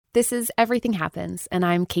This is Everything Happens, and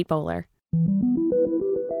I'm Kate Bowler.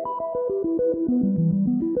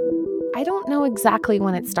 I don't know exactly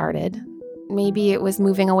when it started. Maybe it was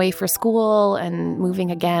moving away for school and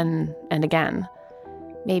moving again and again.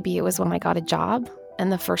 Maybe it was when I got a job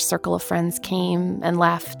and the first circle of friends came and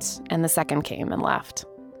left and the second came and left.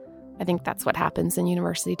 I think that's what happens in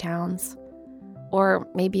university towns. Or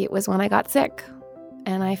maybe it was when I got sick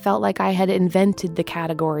and I felt like I had invented the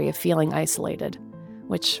category of feeling isolated,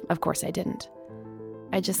 which of course I didn't.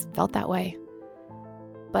 I just felt that way.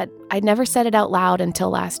 But I'd never said it out loud until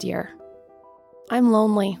last year. I'm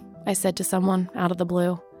lonely, I said to someone out of the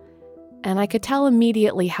blue. And I could tell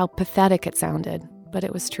immediately how pathetic it sounded, but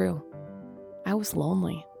it was true. I was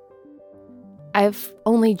lonely. I've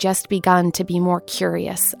only just begun to be more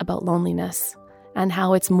curious about loneliness and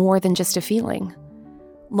how it's more than just a feeling.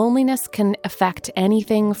 Loneliness can affect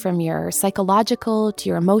anything from your psychological to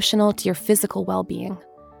your emotional to your physical well-being.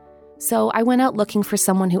 So I went out looking for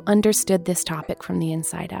someone who understood this topic from the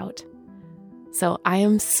inside out. So I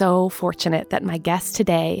am so fortunate that my guest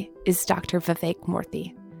today is Dr. Vivek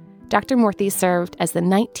Murthy. Dr. Murthy served as the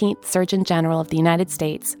 19th Surgeon General of the United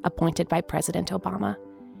States, appointed by President Obama.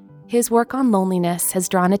 His work on loneliness has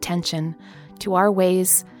drawn attention to our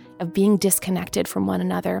ways of being disconnected from one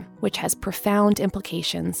another, which has profound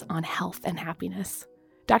implications on health and happiness.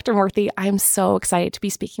 Dr. Murthy, I'm so excited to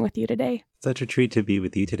be speaking with you today. Such a treat to be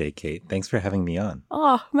with you today, Kate. Thanks for having me on.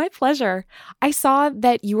 Oh, my pleasure. I saw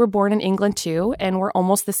that you were born in England too, and we're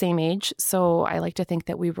almost the same age, so I like to think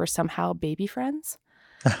that we were somehow baby friends.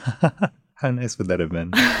 How nice would that have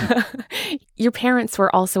been? Your parents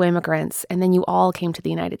were also immigrants, and then you all came to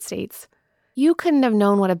the United States. You couldn't have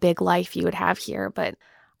known what a big life you would have here, but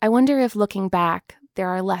I wonder if looking back, there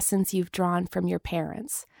are lessons you've drawn from your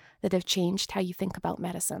parents that have changed how you think about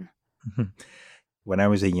medicine. When I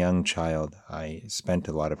was a young child, I spent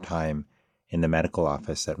a lot of time in the medical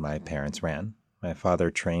office that my parents ran. My father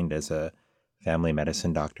trained as a family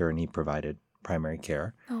medicine doctor, and he provided primary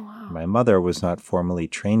care. Oh, wow. My mother was not formally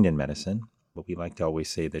trained in medicine, but we like to always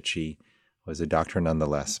say that she was a doctor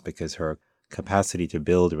nonetheless, because her capacity to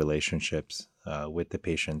build relationships with the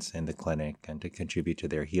patients in the clinic and to contribute to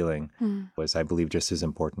their healing was, I believe, just as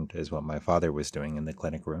important as what my father was doing in the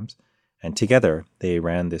clinic rooms. And together, they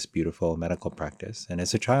ran this beautiful medical practice. And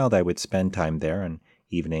as a child, I would spend time there on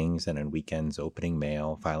evenings and on weekends opening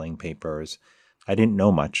mail, filing papers. I didn't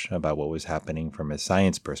know much about what was happening from a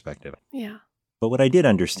science perspective. Yeah. But what I did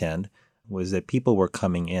understand was that people were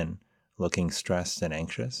coming in looking stressed and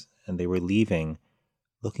anxious, and they were leaving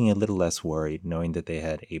looking a little less worried, knowing that they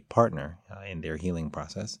had a partner in their healing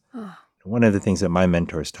process. Oh. One of the things that my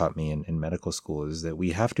mentors taught me in medical school is that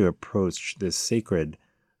we have to approach this sacred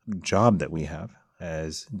job that we have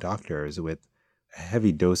as doctors with a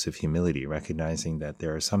heavy dose of humility, recognizing that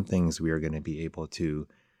there are some things we are going to be able to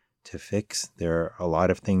fix. There are a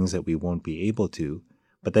lot of things that we won't be able to,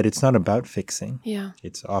 but that it's not about fixing. Yeah.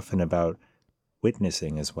 It's often about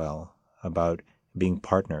witnessing as well, about being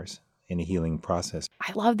partners in a healing process.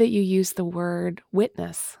 I love that you use the word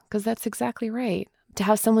witness, because that's exactly right. To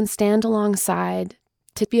have someone stand alongside,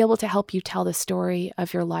 to be able to help you tell the story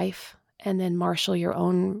of your life and then marshal your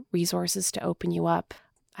own resources to open you up.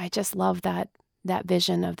 I just love that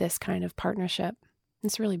vision of this kind of partnership.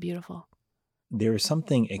 It's really beautiful. There is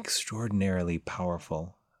something extraordinarily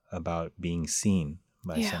powerful about being seen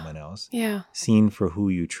by someone else. Yeah. Seen for who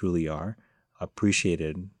you truly are,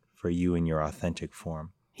 appreciated for you in your authentic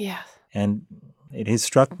form. Yeah. And it has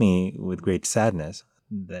struck me with great sadness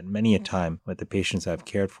that many a time with the patients I've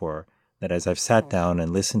cared for, that as I've sat down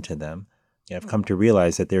and listened to them, I've come to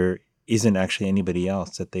realize that there isn't actually anybody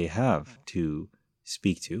else that they have to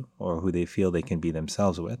speak to or who they feel they can be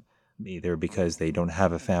themselves with, either because they don't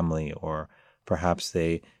have a family or perhaps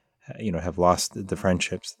they have lost the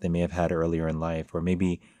friendships they may have had earlier in life, or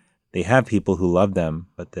maybe they have people who love them,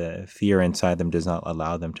 but the fear inside them does not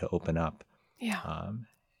allow them to open up. Yeah.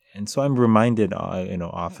 And so I'm reminded,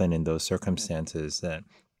 often in those circumstances that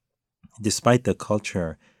despite the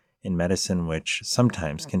culture in medicine, which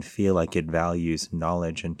sometimes can feel like it values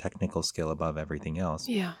knowledge and technical skill above everything else,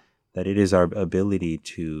 that it is our ability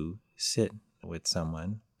to sit with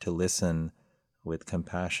someone, to listen with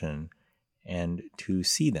compassion, and to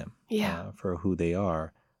see them for who they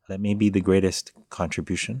are, that may be the greatest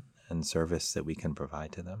contribution and service that we can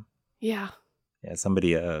provide to them. Yeah.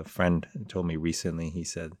 A friend told me recently, he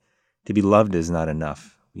said, to be loved is not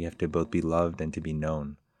enough. We have to both be loved and to be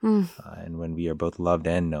known. And when we are both loved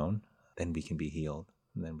and known, then we can be healed,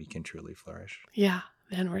 and then we can truly flourish. Yeah,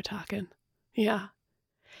 then we're talking. Yeah.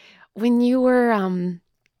 When you were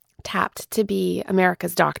tapped to be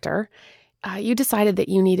America's doctor, You decided that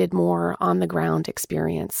you needed more on-the-ground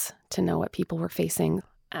experience to know what people were facing.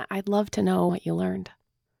 I'd love to know what you learned.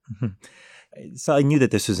 So I knew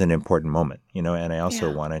that this was an important moment, and I also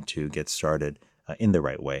Yeah. wanted to get started in the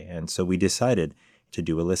right way. And so we decided to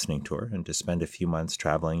do a listening tour and to spend a few months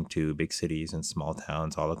traveling to big cities and small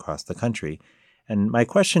towns all across the country. And my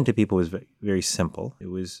question to people was very simple. It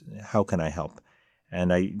was, how can I help?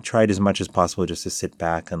 And I tried as much as possible just to sit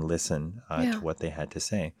back and listen to what they had to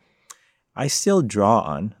say. I still draw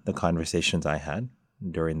on the conversations I had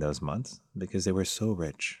during those months because they were so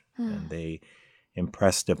rich and they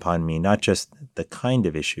impressed upon me not just the kind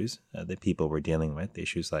of issues that people were dealing with,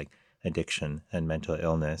 issues like addiction and mental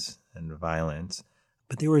illness and violence,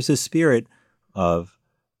 but there was a spirit of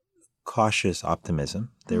cautious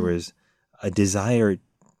optimism. There was a desire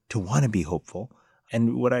to want to be hopeful.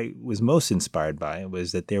 And what I was most inspired by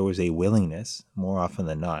was that there was a willingness, more often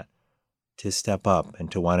than not, to step up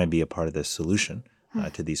and to want to be a part of the solution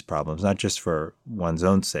to these problems, not just for one's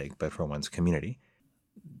own sake, but for one's community.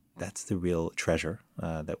 That's the real treasure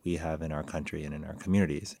that we have in our country and in our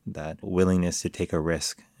communities, that willingness to take a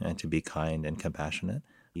risk and to be kind and compassionate,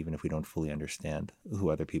 even if we don't fully understand who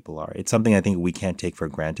other people are. It's something I think we can't take for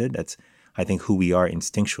granted. That's, I think, who we are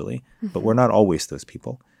instinctually, but we're not always those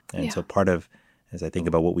people. And so part of, as I think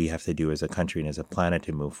about what we have to do as a country and as a planet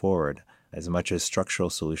to move forward, as much as structural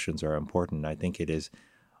solutions are important, I think it's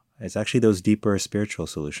actually those deeper spiritual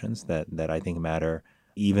solutions that I think matter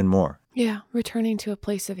even more. Yeah, returning to a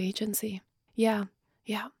place of agency. Yeah.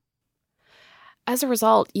 As a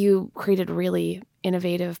result, you created really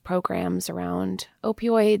innovative programs around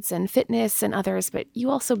opioids and fitness and others, but you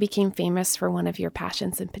also became famous for one of your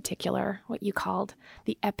passions in particular, what you called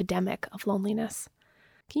the epidemic of loneliness.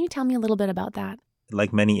 Can you tell me a little bit about that?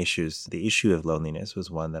 Like many issues, the issue of loneliness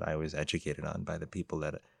was one that I was educated on by the people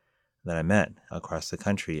that I met across the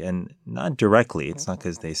country. And not directly. It's not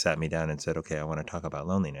because they sat me down and said, okay, I want to talk about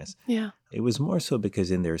loneliness. Yeah. It was more so because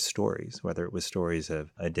in their stories, whether it was stories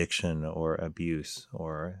of addiction or abuse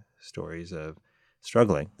or stories of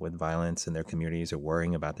struggling with violence in their communities or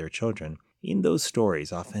worrying about their children, in those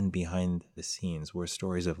stories, often behind the scenes, were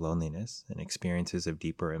stories of loneliness and experiences of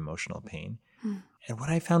deeper emotional pain. And what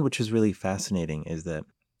I found, which is really fascinating, is that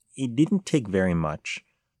it didn't take very much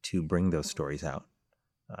to bring those stories out.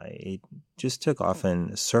 It just took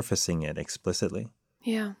often surfacing it explicitly.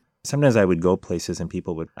 Yeah. Sometimes I would go places and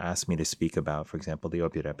people would ask me to speak about, for example, the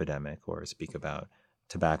opioid epidemic or speak about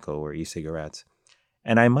tobacco or e-cigarettes.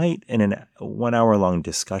 And I might, in a 1 hour long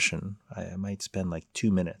discussion, I might spend like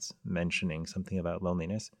 2 minutes mentioning something about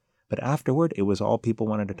loneliness. But afterward, it was all people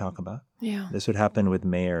wanted to talk about. Yeah. This would happen with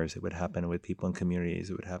mayors. It would happen with people in communities.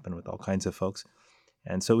 It would happen with all kinds of folks.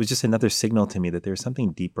 And so it was just another signal to me that there's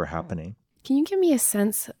something deeper happening. Can you give me a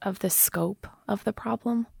sense of the scope of the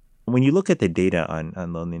problem? When you look at the data on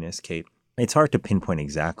loneliness, Kate, it's hard to pinpoint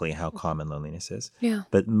exactly how common loneliness is. Yeah.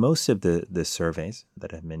 But most of the surveys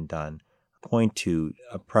that have been done point to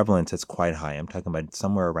a prevalence that's quite high. I'm talking about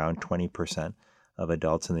somewhere around 20% of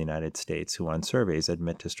adults in the United States who on surveys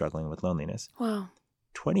admit to struggling with loneliness. Wow.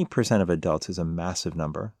 20% of adults is a massive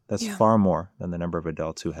number. That's far more than the number of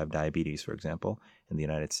adults who have diabetes, for example, in the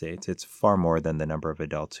United States. It's far more than the number of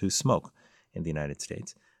adults who smoke in the United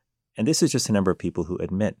States. And this is just a number of people who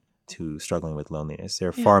admit to struggling with loneliness. There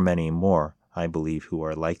are far many more, I believe, who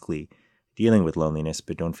are likely dealing with loneliness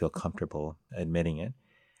but don't feel comfortable admitting it.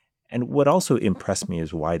 And what also impressed me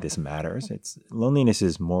is why this matters. Loneliness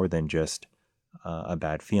is more than just a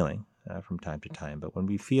bad feeling from time to time. But when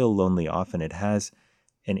we feel lonely often, it has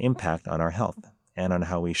an impact on our health and on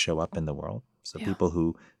how we show up in the world. So people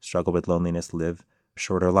who struggle with loneliness live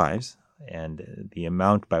shorter lives, and the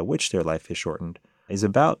amount by which their life is shortened is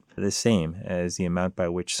about the same as the amount by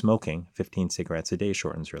which smoking 15 cigarettes a day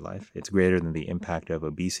shortens your life. It's greater than the impact of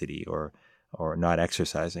obesity or not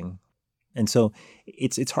exercising. And so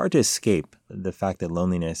it's hard to escape the fact that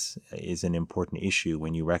loneliness is an important issue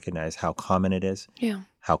when you recognize how common it is,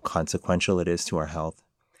 how consequential it is to our health,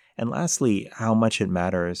 and lastly, how much it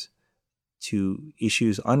matters to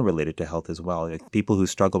issues unrelated to health as well. Like people who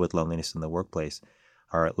struggle with loneliness in the workplace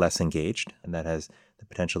are less engaged, and that has the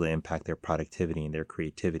potential to impact their productivity and their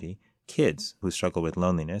creativity. Kids who struggle with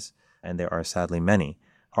loneliness, and there are sadly many,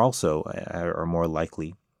 also are more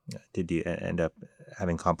likely to end up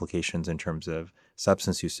having complications in terms of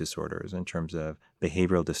substance use disorders, in terms of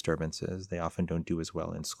behavioral disturbances. They often don't do as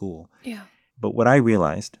well in school. Yeah. But what I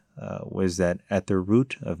realized was that at the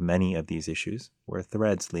root of many of these issues were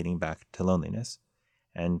threads leading back to loneliness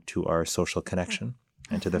and to our social connection,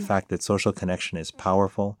 and to the fact that social connection is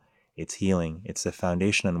powerful, it's healing, it's the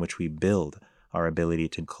foundation on which we build our ability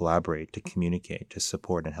to collaborate, to communicate, to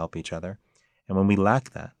support and help each other. And when we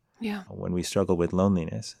lack that, Yeah. when we struggle with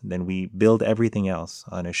loneliness, then we build everything else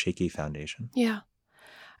on a shaky foundation. Yeah.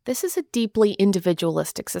 This is a deeply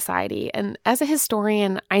individualistic society. And as a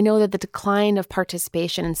historian, I know that the decline of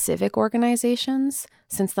participation in civic organizations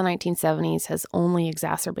since the 1970s has only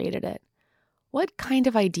exacerbated it. What kind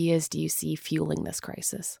of ideas do you see fueling this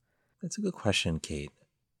crisis? That's a good question, Kate.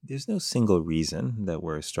 There's no single reason that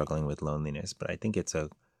we're struggling with loneliness, but I think it's a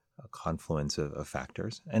confluence of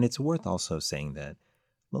factors. And it's worth also saying that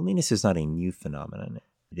loneliness is not a new phenomenon.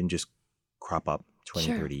 It didn't just crop up 20,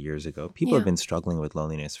 Sure. 30 years ago. People have been struggling with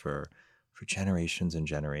loneliness for generations and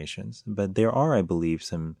generations. But there are, I believe,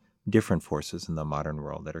 some different forces in the modern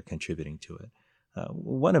world that are contributing to it.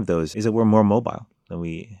 One of those is that we're more mobile than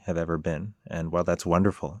we have ever been. And while that's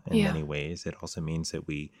wonderful in many ways, it also means that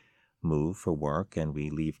we move for work and we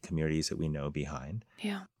leave communities that we know behind.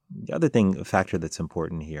 Yeah. The other factor that's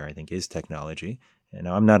important here, I think, is technology. And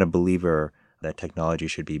I'm not a believer that technology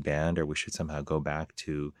should be banned or we should somehow go back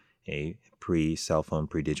to a pre-cell phone,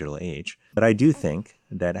 pre-digital age. But I do think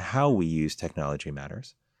that how we use technology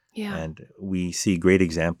matters. Yeah. And we see great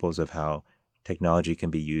examples of how technology can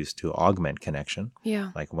be used to augment connection.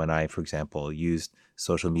 Yeah. Like when I, for example, used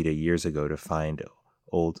social media years ago to find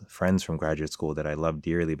old friends from graduate school that I loved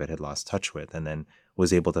dearly but had lost touch with, and then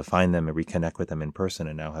was able to find them and reconnect with them in person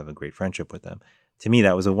and now have a great friendship with them. To me,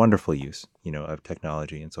 that was a wonderful use, of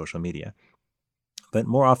technology and social media. But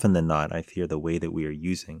more often than not, I fear the way that we are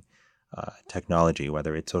using technology,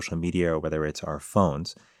 whether it's social media or whether it's our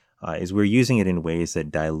phones, is we're using it in ways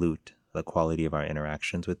that dilute the quality of our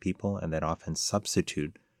interactions with people and that often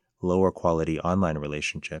substitute lower quality online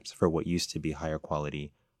relationships for what used to be higher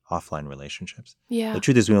quality offline relationships. Yeah. The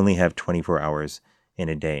truth is we only have 24 hours in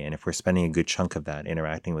a day. And if we're spending a good chunk of that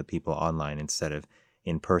interacting with people online instead of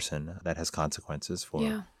in person, that has consequences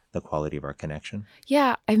for the quality of our connection.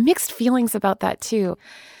 Yeah, I have mixed feelings about that too.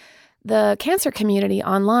 The cancer community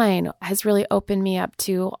online has really opened me up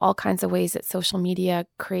to all kinds of ways that social media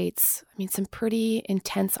creates, some pretty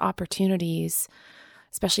intense opportunities,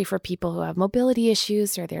 especially for people who have mobility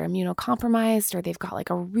issues or they're immunocompromised or they've got like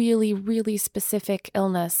a really, really specific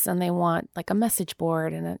illness and they want like a message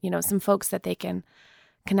board and, some folks that they can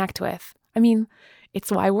connect with.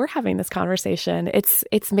 It's why we're having this conversation.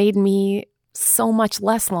 It's made me so much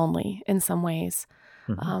less lonely in some ways.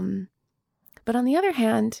 Mm-hmm. But on the other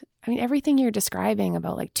hand, everything you're describing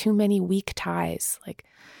about like too many weak ties, like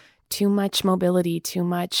too much mobility, too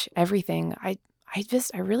much everything, I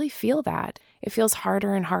really feel that. It feels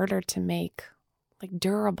harder and harder to make like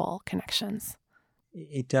durable connections.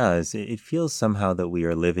 It does. It feels somehow that we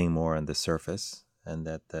are living more on the surface and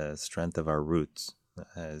that the strength of our roots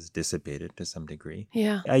has dissipated to some degree.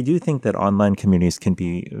 Yeah. I do think that online communities can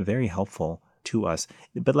be very helpful to us.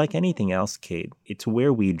 But like anything else, Kate, it's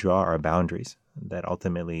where we draw our boundaries that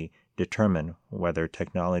ultimately determine whether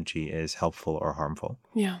technology is helpful or harmful.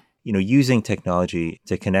 Yeah. Using technology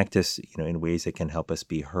to connect us, in ways that can help us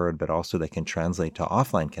be heard, but also that can translate to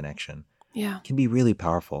offline connection can be really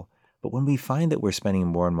powerful. But when we find that we're spending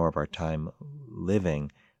more and more of our time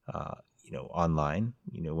living, online,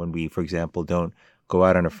 when we, for example, don't go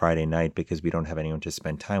out on a Friday night because we don't have anyone to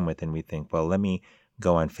spend time with, and we think, well, let me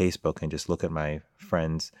go on Facebook and just look at my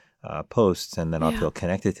friends' posts and then I'll feel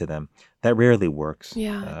connected to them. That rarely works.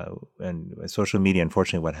 Yeah. And social media,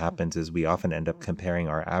 unfortunately, what happens is we often end up comparing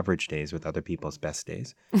our average days with other people's best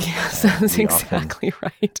days. Yes, that's exactly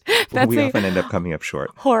right. We often end up coming up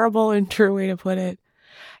short. Horrible and true way to put it.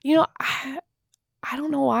 I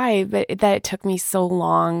don't know why, but that it took me so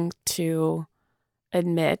long to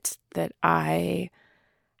admit that I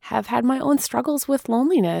have had my own struggles with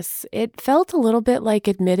loneliness. It felt a little bit like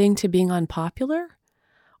admitting to being unpopular.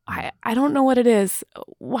 I don't know what it is.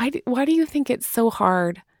 Why do you think it's so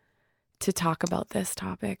hard to talk about this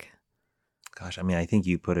topic? Gosh, I think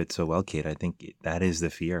you put it so well, Kate. I think that is the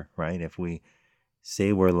fear, right? If we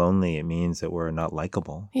say we're lonely, it means that we're not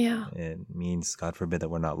likable. Yeah. It means, God forbid, that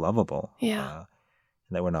we're not lovable. Yeah.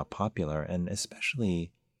 And that we're not popular. And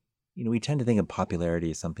especially, we tend to think of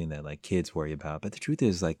popularity as something that like kids worry about. But the truth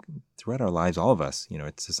is, like throughout our lives, all of us,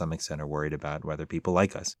 to some extent are worried about whether people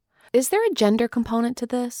like us. Is there a gender component to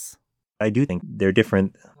this? I do think there are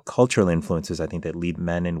different cultural influences, I think, that lead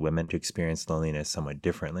men and women to experience loneliness somewhat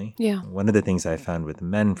differently. Yeah. One of the things I found with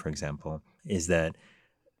men, for example, is that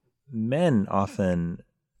men often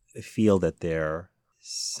feel that their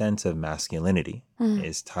sense of masculinity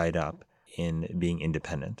is tied up in being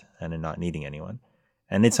independent and in not needing anyone.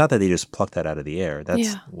 And it's not that they just pluck that out of the air.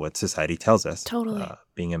 That's what society tells us. Totally.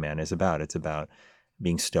 Being a man is about. It's about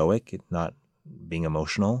being stoic, not being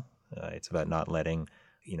emotional. It's about not letting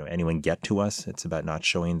anyone get to us. It's about not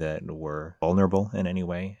showing that we're vulnerable in any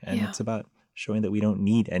way. And Yeah. it's about showing that we don't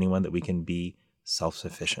need anyone, that we can be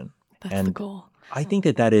self-sufficient. That's And the goal. I think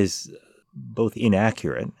that is both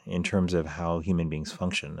inaccurate in terms of how human beings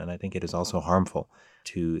function. And I think it is also harmful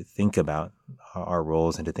to think about our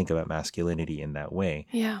roles and to think about masculinity in that way.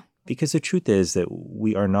 Yeah. Because the truth is that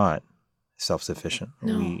we are not self-sufficient.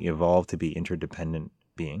 No. We evolved to be interdependent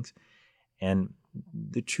beings. And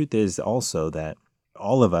the truth is also that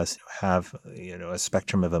all of us have a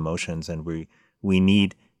spectrum of emotions, and we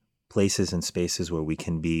need places and spaces where we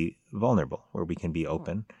can be vulnerable, where we can be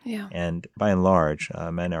open. Yeah. And by and large,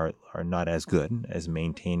 men are not as good as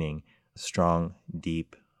maintaining strong,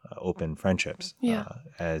 deep, open friendships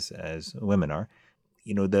as women are.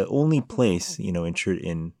 The only place,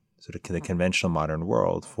 in sort of the conventional modern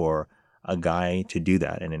world for a guy to do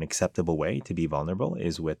that in an acceptable way, to be vulnerable,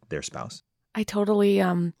 is with their spouse. I totally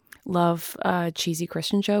love cheesy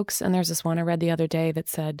Christian jokes. And there's this one I read the other day that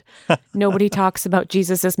said, nobody talks about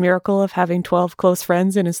Jesus' miracle of having 12 close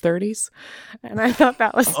friends in his 30s. And I thought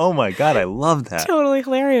that was oh my God, I love that. Totally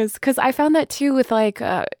hilarious. Because I found that too with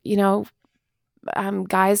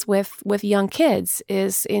guys with young kids,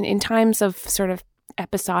 is in times of sort of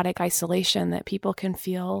episodic isolation that people can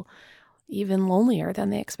feel even lonelier than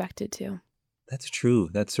they expected to. That's true.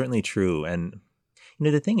 That's certainly true. And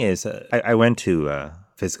the thing is, I went to a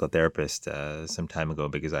physical therapist some time ago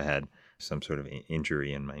because I had some sort of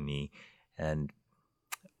injury in my knee. And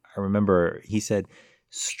I remember he said,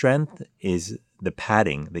 strength is the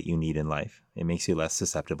padding that you need in life. It makes you less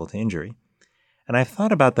susceptible to injury. And I've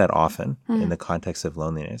thought about that often in the context of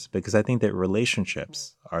loneliness, because I think that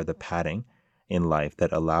relationships are the padding in life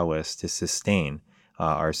that allow us to sustain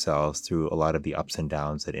ourselves through a lot of the ups and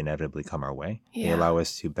downs that inevitably come our way. Yeah. They allow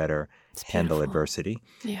us to better handle beautiful. Adversity.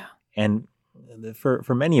 Yeah. And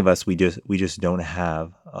for many of us, we just don't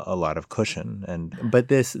have a lot of cushion. But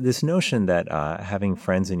this notion that having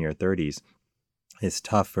friends in your 30s is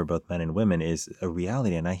tough for both men and women is a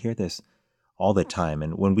reality. And I hear this all the time.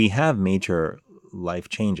 And when we have major life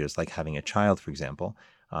changes, like having a child, for example,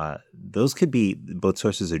 those could be both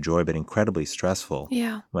sources of joy, but incredibly stressful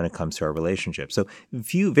when it comes to our relationship. So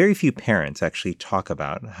very few parents actually talk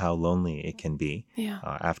about how lonely it can be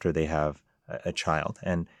after they have a child.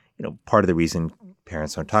 And part of the reason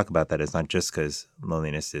parents don't talk about that is not just because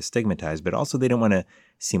loneliness is stigmatized, but also they don't want to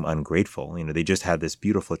seem ungrateful. They just had this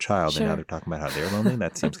beautiful child and now they're talking about how they're lonely.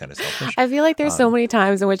 That seems kind of selfish. I feel like there's so many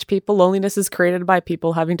times in which loneliness is created by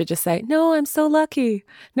people having to just say, no, I'm so lucky.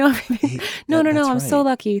 No, I'm so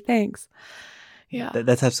lucky. Thanks. Yeah.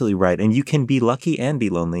 That's absolutely right. And you can be lucky and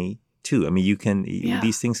be lonely too. I mean,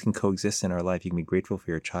 these things can coexist in our life. You can be grateful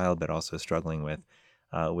for your child, but also struggling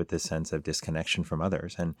with this sense of disconnection from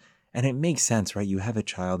others. And it makes sense, right? You have a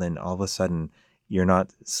child and all of a sudden you're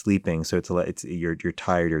not sleeping. So you're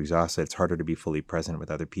tired, you're exhausted. It's harder to be fully present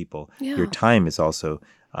with other people. Yeah. Your time is also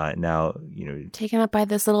now, taken up by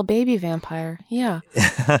this little baby vampire. Yeah.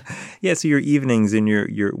 Yeah. So your evenings and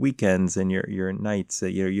your weekends and your nights,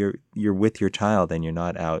 you're with your child and you're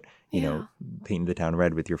not out, painting the town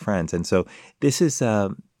red with your friends. And so this is,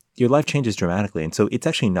 your life changes dramatically. And so it's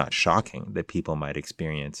actually not shocking that people might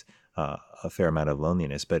experience a fair amount of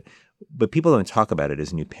loneliness, but people don't talk about it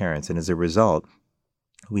as new parents. And as a result,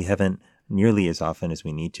 we haven't nearly as often as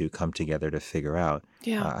we need to come together to figure out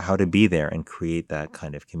how to be there and create that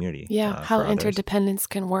kind of community. Yeah, how interdependence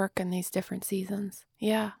can work in these different seasons.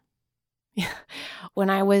 Yeah. When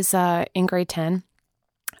I was in grade 10,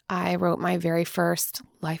 I wrote my very first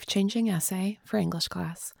life-changing essay for English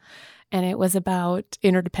class. And it was about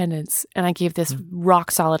interdependence. And I gave this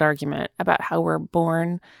rock solid argument about how we're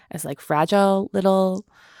born as like fragile little,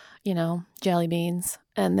 jelly beans.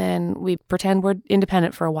 And then we pretend we're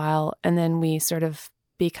independent for a while. And then we sort of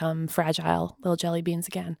become fragile little jelly beans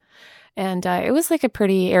again. And it was like a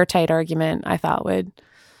pretty airtight argument, I thought would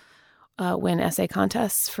win essay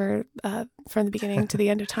contests from the beginning to the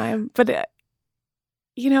end of time. But,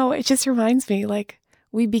 it just reminds me like,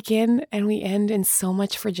 we begin and we end in so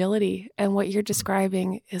much fragility. And what you're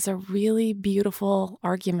describing is a really beautiful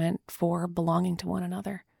argument for belonging to one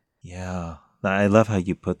another. Yeah. I love how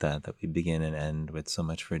you put that we begin and end with so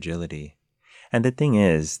much fragility. And the thing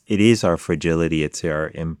is, it is our fragility, it's our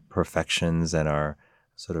imperfections and our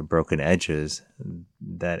sort of broken edges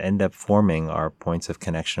that end up forming our points of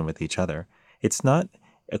connection with each other. It's not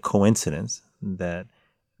a coincidence that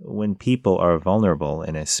when people are vulnerable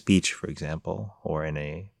in a speech, for example, or in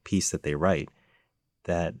a piece that they write,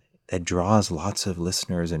 that draws lots of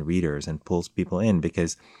listeners and readers and pulls people in,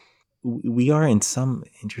 because we are in some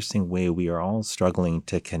interesting way, we are all struggling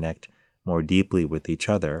to connect more deeply with each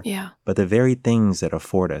other. Yeah. But the very things that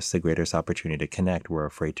afford us the greatest opportunity to connect, we're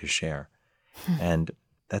afraid to share. And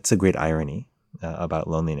that's a great irony about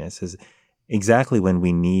loneliness, is exactly when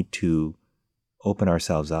we need to open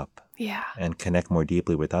ourselves up Yeah. and connect more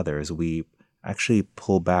deeply with others, we actually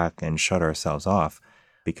pull back and shut ourselves off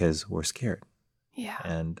because we're scared. Yeah.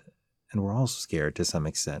 And we're all scared to some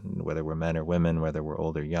extent, whether we're men or women, whether we're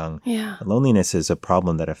old or young. Yeah. Loneliness is a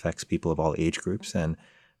problem that affects people of all age groups. And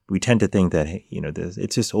we tend to think that, hey,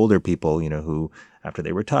 it's just older people, who after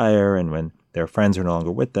they retire and when their friends are no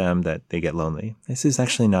longer with them, that they get lonely. This is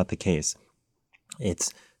actually not the case.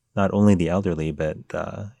 It's not only the elderly, but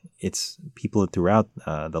it's people throughout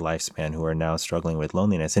the lifespan who are now struggling with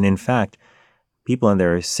loneliness. And in fact, people in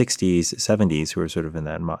their 60s, 70s who are sort of in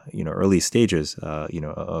that, early stages,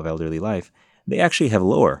 of elderly life, they actually have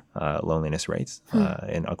lower loneliness rates,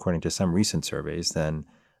 and according to some recent surveys,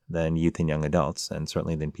 than youth and young adults, and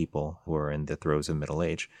certainly than people who are in the throes of middle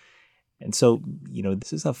age. And so,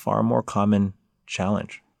 this is a far more common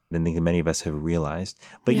challenge than I think many of us have realized.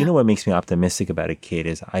 But you know what makes me optimistic about it, Kate,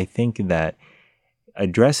 is I think that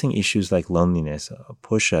addressing issues like loneliness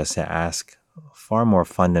push us to ask far more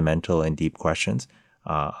fundamental and deep questions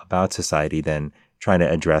about society than trying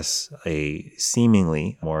to address a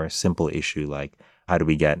seemingly more simple issue like how do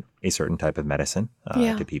we get a certain type of medicine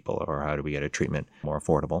to people, or how do we get a treatment more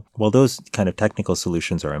affordable? Well, those kind of technical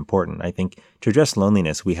solutions are important. I think to address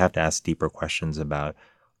loneliness, we have to ask deeper questions about,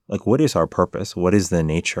 like, what is our purpose? What is the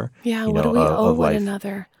nature what do we owe one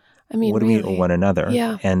another? I mean, what do we owe one another?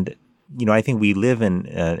 Yeah. And I think we live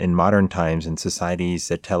in modern times in societies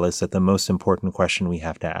that tell us that the most important question we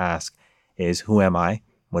have to ask is, who am I?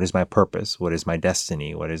 What is my purpose? What is my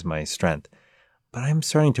destiny? What is my strength? But I'm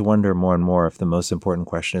starting to wonder more and more if the most important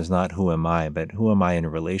question is not who am I, but who am I in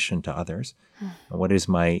relation to others? What is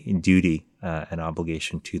my duty and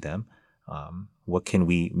obligation to them? What can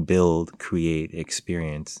we build, create,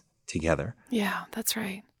 experience together? Yeah, that's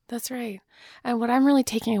right. That's right. And what I'm really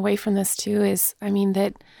taking away from this too is,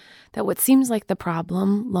 that what seems like the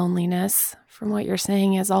problem, loneliness, from what you're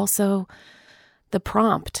saying, is also the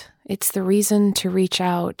prompt. It's the reason to reach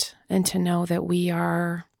out and to know that we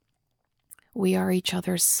are each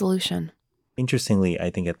other's solution. Interestingly, I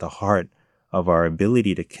think at the heart of our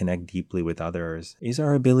ability to connect deeply with others is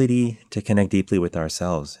our ability to connect deeply with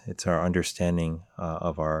ourselves. It's our understanding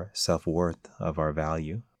of our self-worth, of our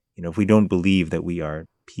value. If we don't believe that we are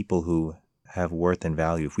people who have worth and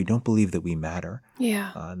value, if we don't believe that we matter,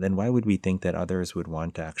 then why would we think that others would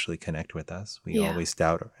want to actually connect with us? We always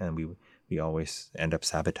doubt, and we always end up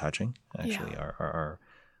sabotaging, actually, our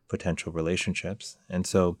potential relationships. And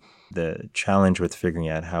so the challenge with figuring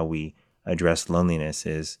out how we address loneliness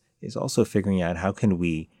is also figuring out how can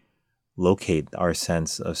we locate our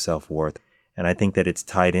sense of self-worth. And I think that it's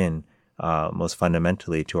tied in most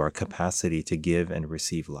fundamentally to our capacity to give and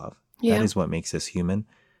receive love. Yeah. That is what makes us human.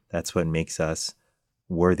 That's what makes us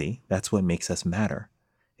worthy. That's what makes us matter,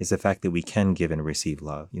 is the fact that we can give and receive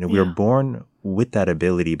love. We are born with that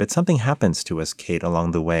ability, but something happens to us, Kate,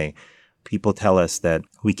 along the way. People tell us that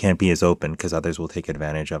we can't be as open because others will take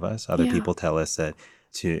advantage of us. Other people tell us that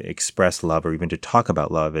to express love or even to talk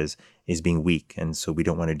about love is being weak, and so we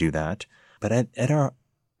don't want to do that. But at our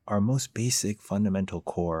most basic fundamental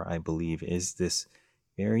core, I believe, is this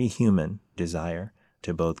very human desire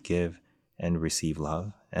to both give and receive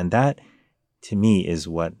love. And that, to me, is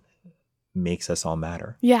what makes us all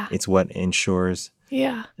matter. Yeah. It's what ensures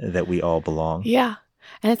that we all belong. Yeah.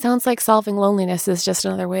 And it sounds like solving loneliness is just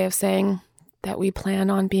another way of saying that we plan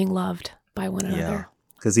on being loved by one another. Yeah.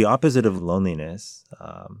 Because the opposite of loneliness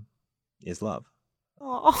is love.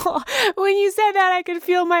 Oh, when you said that, I could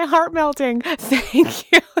feel my heart melting.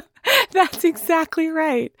 Thank you. That's exactly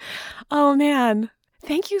right. Oh, man.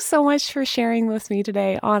 Thank you so much for sharing with me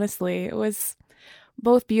today. Honestly, it was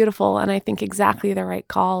both beautiful and I think exactly the right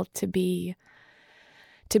call to be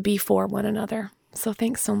for one another. So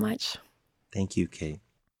thanks so much. Thank you, Kate.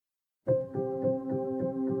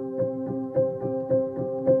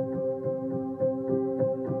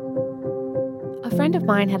 A friend of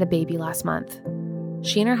mine had a baby last month.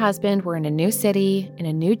 She and her husband were in a new city, in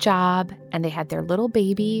a new job, and they had their little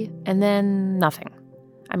baby, and then nothing.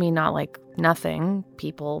 I mean, not like nothing.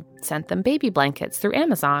 People sent them baby blankets through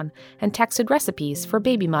Amazon and texted recipes for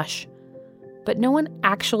baby mush. But no one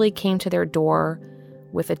actually came to their door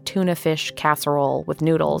with a tuna fish casserole with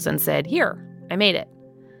noodles and said, "Here, I made it."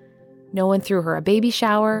 No one threw her a baby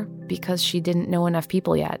shower because she didn't know enough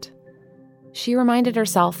people yet. She reminded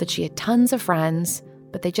herself that she had tons of friends,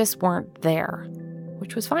 but they just weren't there,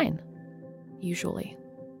 which was fine, usually.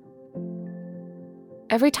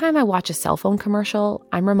 Every time I watch a cell phone commercial,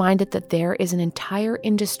 I'm reminded that there is an entire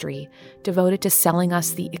industry devoted to selling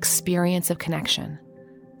us the experience of connection.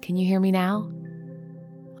 Can you hear me now?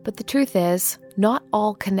 But the truth is, not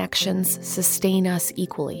all connections sustain us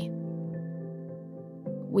equally.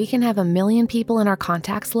 We can have 1 million people in our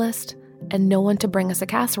contacts list and no one to bring us a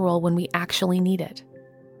casserole when we actually need it.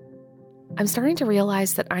 I'm starting to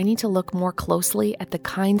realize that I need to look more closely at the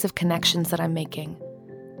kinds of connections that I'm making.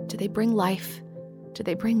 Do they bring life? Do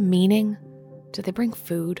they bring meaning? Do they bring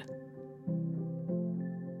food?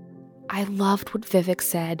 I loved what Vivek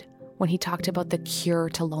said when he talked about the cure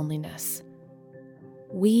to loneliness.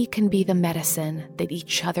 We can be the medicine that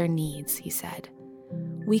each other needs, he said.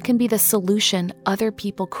 We can be the solution other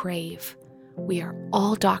people crave. We are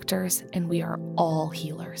all doctors and we are all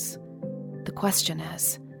healers. The question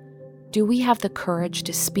is, do we have the courage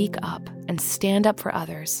to speak up and stand up for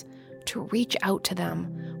others, to reach out to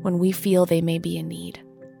them when we feel they may be in need?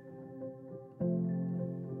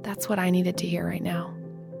 That's what I needed to hear right now.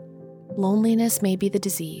 Loneliness may be the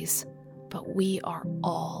disease, but we are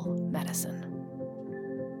all medicine.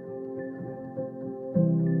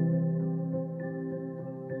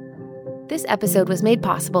 This episode was made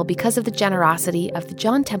possible because of the generosity of the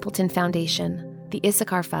John Templeton Foundation, the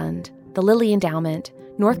Issachar Fund, the Lilly Endowment,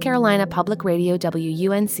 North Carolina Public Radio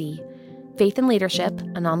WUNC, Faith and Leadership,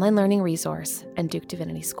 an online learning resource, and Duke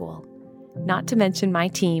Divinity School. Not to mention my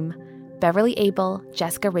team, Beverly Abel,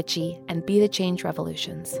 Jessica Ritchie, and Be the Change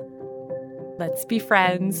Revolutions. Let's be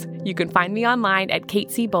friends. You can find me online at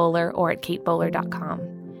Kate C. Bowler or at katebowler.com.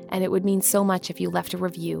 And it would mean so much if you left a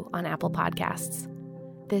review on Apple Podcasts.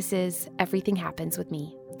 This is Everything Happens with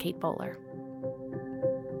me, Kate Bowler.